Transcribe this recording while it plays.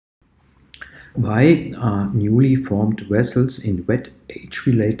Why are newly formed vessels in wet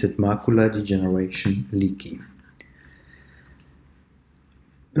age-related macular degeneration leaky?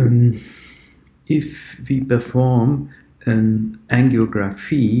 If we perform an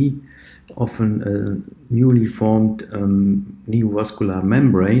angiography of a newly formed neovascular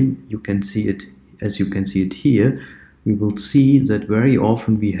membrane, you can see it as you can see it here. We will see that very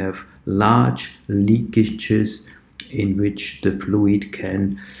often we have large leakages in which the fluid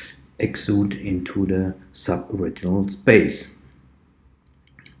can exude into the subretinal space.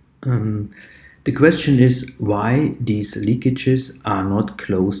 The question is why these leakages are not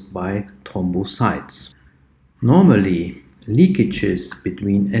closed by thrombocytes. Normally, leakages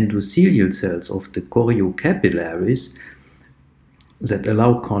between endothelial cells of the choriocapillaries that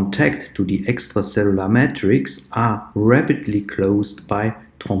allow contact to the extracellular matrix are rapidly closed by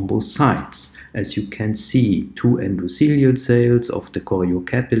thrombocytes. As you can see, two endothelial cells of the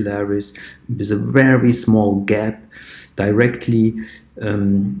choriocapillaries with a very small gap directly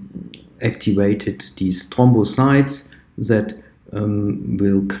activated these thrombocytes that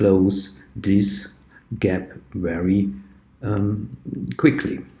will close this gap very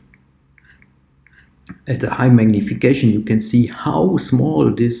quickly. At a high magnification, you can see how small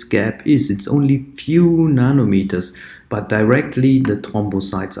this gap is. It's only few nanometers, but directly the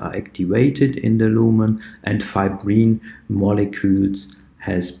thrombocytes are activated in the lumen and fibrin molecules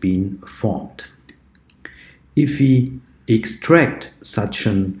has been formed. If we extract such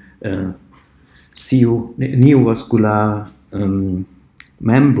an neovascular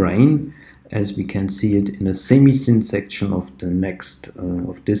membrane, as we can see it in a semi-thin section of the next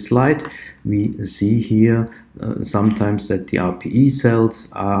of this slide, we see here sometimes that the RPE cells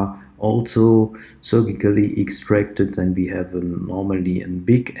are also surgically extracted, and we have normally a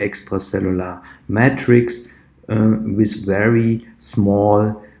big extracellular matrix with very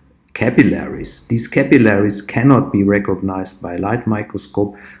small capillaries. These capillaries cannot be recognized by light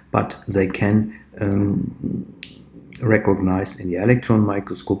microscope, but they can recognized in the electron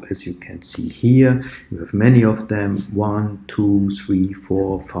microscope, as you can see here. You have many of them, 1, 2, 3,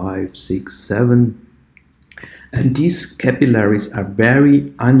 4, 5, 6, 7. And these capillaries are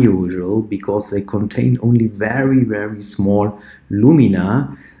very unusual because they contain only very, very small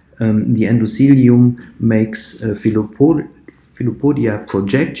lumina. The endothelium makes philopodia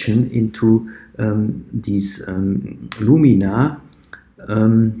projection into these lumina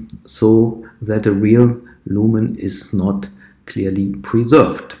so that a real lumen is not clearly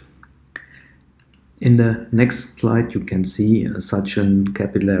preserved. In the next slide you can see such a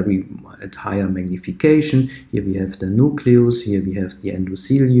capillary at higher magnification. Here we have the nucleus, here we have the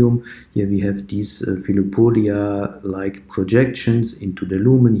endothelium, here we have these philopodia-like projections into the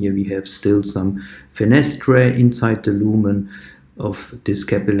lumen. Here we have still some fenestrae inside the lumen of this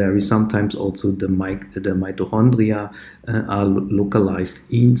capillary. Sometimes also the mitochondria are localized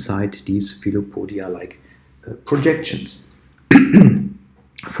inside these philopodia-like projections.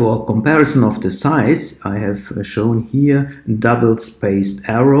 For comparison of the size, I have shown here a double-spaced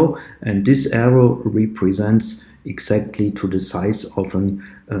arrow, and this arrow represents exactly to the size of a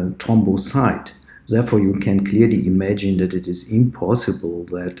thrombocyte. Therefore, you can clearly imagine that it is impossible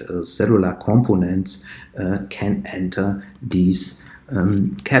that cellular components can enter these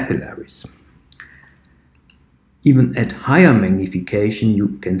capillaries. Even at higher magnification, you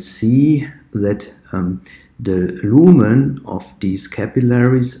can see that the lumen of these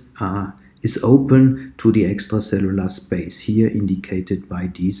capillaries is open to the extracellular space, here indicated by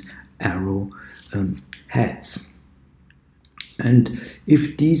these arrow heads. And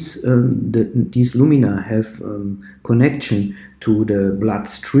if these lumina have connection to the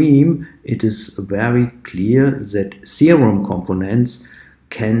bloodstream, it is very clear that serum components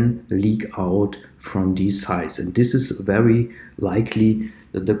can leak out from these sites, and this is very likely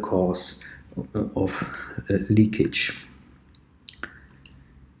the cause of leakage.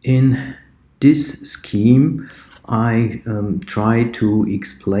 In this scheme, I try to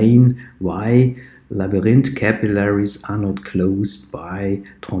explain why labyrinth capillaries are not closed by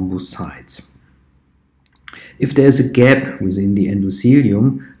thrombocytes. If there is a gap within the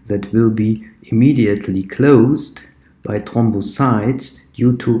endothelium, that will be immediately closed by thrombocytes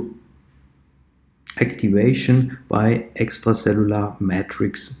due to activation by extracellular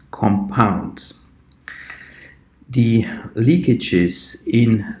matrix compounds. The leakages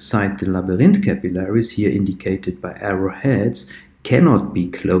inside the labyrinth capillaries, here indicated by arrowheads, cannot be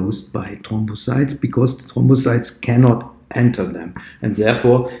closed by thrombocytes because the thrombocytes cannot enter them, and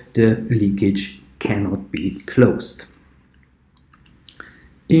therefore the leakage cannot be closed.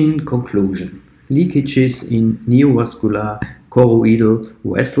 In conclusion, leakages in neovascular choroidal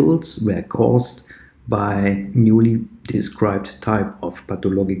vessels were caused by newly described type of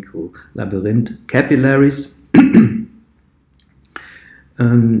pathological labyrinth capillaries.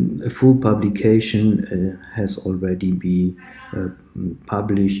 A full publication has already been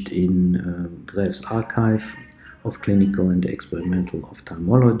published in Graves' Archive of Clinical and Experimental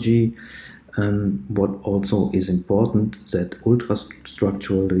Ophthalmology. What also is important, that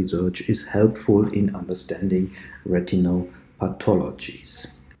ultrastructural research is helpful in understanding retinal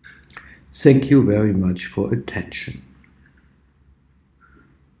pathologies. Thank you very much for attention.